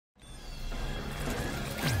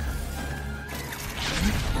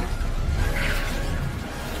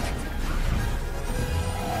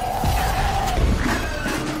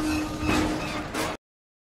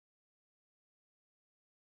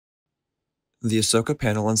The Ahsoka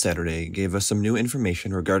panel on Saturday gave us some new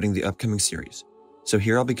information regarding the upcoming series, so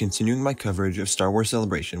here I'll be continuing my coverage of Star Wars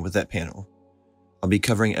Celebration with that panel. I'll be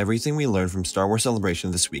covering everything we learned from Star Wars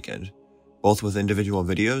Celebration this weekend, both with individual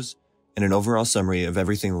videos and an overall summary of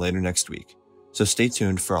everything later next week, so stay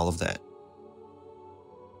tuned for all of that.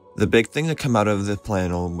 The big thing to come out of the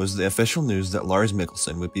panel was the official news that Lars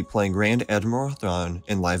Mikkelsen would be playing Grand Admiral Thrawn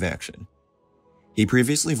in live action. He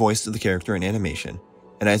previously voiced the character in animation,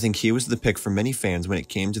 and I think he was the pick for many fans when it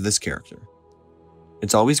came to this character.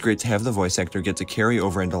 It's always great to have the voice actor get to carry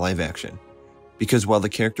over into live action, because while the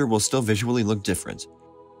character will still visually look different,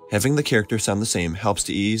 having the character sound the same helps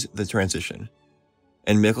to ease the transition.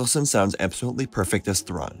 And Mikkelsen sounds absolutely perfect as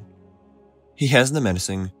Thrawn. He has the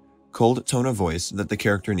menacing, cold tone of voice that the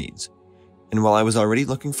character needs, and while I was already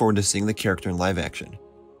looking forward to seeing the character in live action,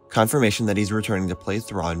 confirmation that he's returning to play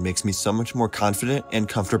Thrawn makes me so much more confident and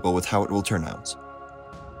comfortable with how it will turn out.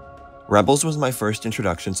 Rebels was my first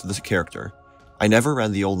introduction to this character. I never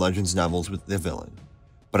read the old Legends novels with the villain,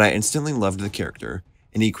 but I instantly loved the character,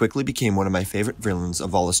 and he quickly became one of my favorite villains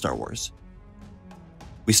of all of Star Wars.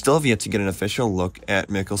 We still have yet to get an official look at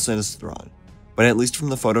Mikkelsen as Thrawn, but at least from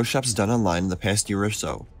the photoshops done online in the past year or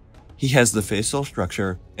so, he has the facial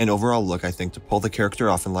structure and overall look I think to pull the character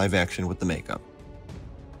off in live action with the makeup.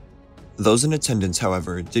 Those in attendance,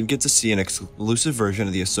 however, did get to see an exclusive version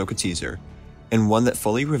of the Ahsoka teaser, and one that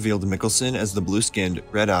fully revealed Mikkelsen as the blue-skinned,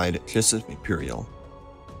 red-eyed Chiss Imperial.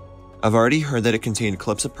 I've already heard that it contained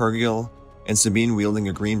clips of Purgil and Sabine wielding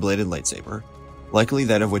a green-bladed lightsaber, likely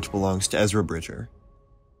that of which belongs to Ezra Bridger.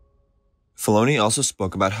 Filoni also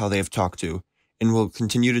spoke about how they have talked to, and will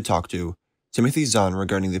continue to talk to, Timothy Zahn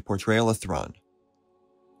regarding the portrayal of Thrawn.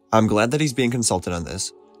 I'm glad that he's being consulted on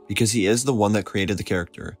this, because he is the one that created the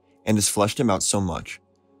character, and has fleshed him out so much,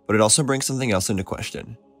 but it also brings something else into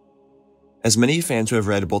question. As many fans who have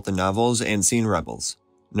read both the novels and seen Rebels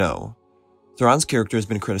know, Thrawn's character has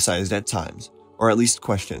been criticized at times, or at least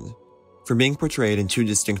questioned, for being portrayed in two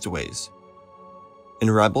distinct ways. In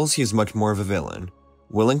Rebels, he is much more of a villain,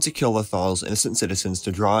 willing to kill Lethal's innocent citizens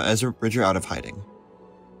to draw Ezra Bridger out of hiding.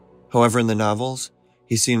 However, in the novels,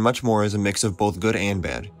 he's seen much more as a mix of both good and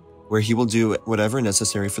bad, where he will do whatever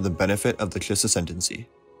necessary for the benefit of the Chiss Ascendancy.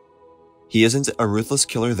 He isn't a ruthless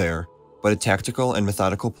killer there, but a tactical and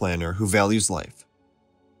methodical planner who values life.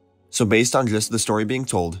 So based on just the story being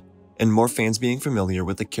told, and more fans being familiar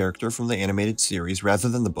with the character from the animated series rather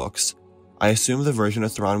than the books, I assume the version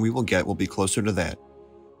of Thrawn we will get will be closer to that,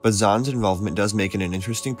 but Zahn's involvement does make it an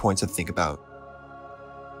interesting point to think about.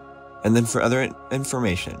 And then for other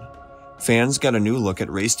information, fans got a new look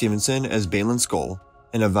at Ray Stevenson as Baylan Skoll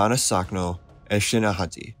and Ivana Sakno as Shin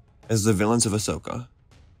Ahati as the villains of Ahsoka.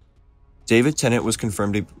 David Tennant was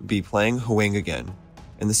confirmed to be playing Huang again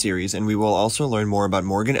in the series, and we will also learn more about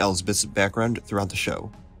Morgan Elsbeth's background throughout the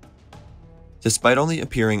show. Despite only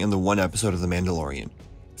appearing in the one episode of The Mandalorian,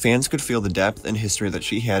 fans could feel the depth and history that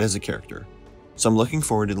she had as a character, so I'm looking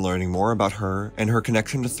forward to learning more about her and her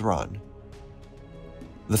connection to Thrawn.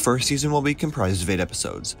 The first season will be comprised of 8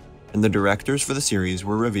 episodes, and the directors for the series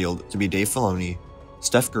were revealed to be Dave Filoni,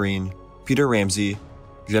 Steph Green, Peter Ramsey,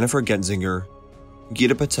 Jennifer Getzinger,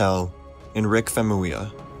 Geeta Patel, and Rick Famuyiwa.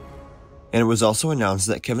 And it was also announced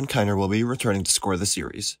that Kevin Kiner will be returning to score the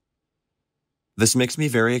series. This makes me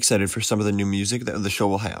very excited for some of the new music that the show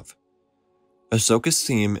will have. Ahsoka's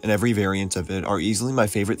theme and every variant of it are easily my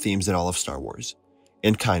favorite themes in all of Star Wars,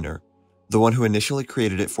 and Kiner, the one who initially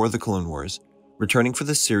created it for the Clone Wars, returning for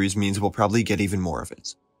this series means we'll probably get even more of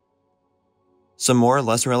it. Some more or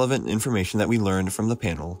less relevant information that we learned from the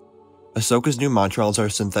panel: Ahsoka's new montrals are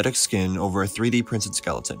synthetic skin over a 3D printed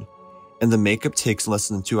skeleton, and the makeup takes less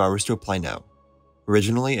than 2 hours to apply now.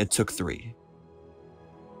 Originally, it took 3.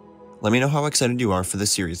 Let me know how excited you are for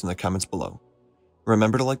this series in the comments below.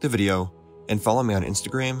 Remember to like the video, and follow me on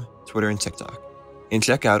Instagram, Twitter, and TikTok. And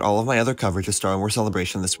check out all of my other coverage of Star Wars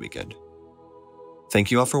Celebration this weekend.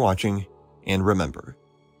 Thank you all for watching, and remember,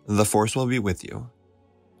 the Force will be with you,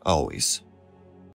 always.